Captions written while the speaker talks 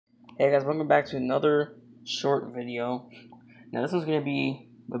Hey guys, welcome back to another short video. Now this one's gonna be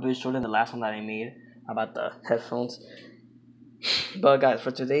a bit shorter than the last one that I made about the headphones. But guys, for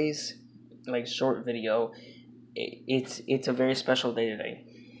today's short video, it's a very special day today.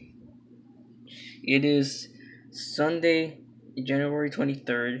 It is Sunday, January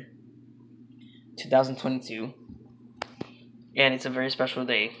 23rd, 2022, and it's a very special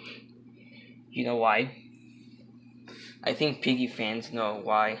day. You know why? I think Piggy fans know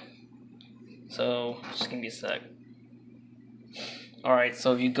why. So just give me a sec. Alright,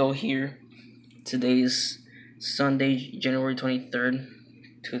 so if you go here, today is Sunday, January 23rd,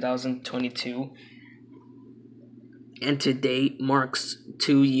 2022. And today marks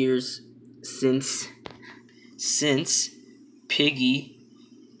 2 years since Piggy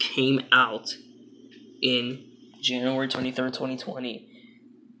came out in January 23rd, 2020.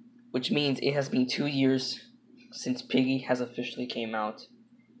 Which means it has been 2 years since Piggy has officially came out.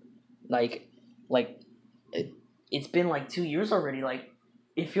 It's been 2 years already.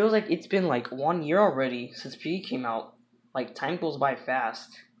 It feels like it's been 1 year already since Piggy came out. Time goes by fast.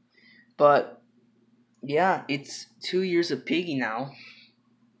 But yeah, it's 2 years of Piggy now.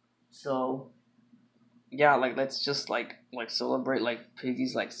 So yeah, let's just celebrate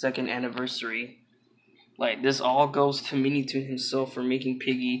Piggy's second anniversary. This all goes to Minnie Toon himself for making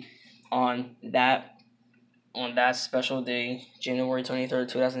Piggy on that special day, January 23rd,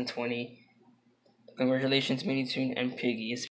 2020. Congratulations, Minnie Toon and Piggy.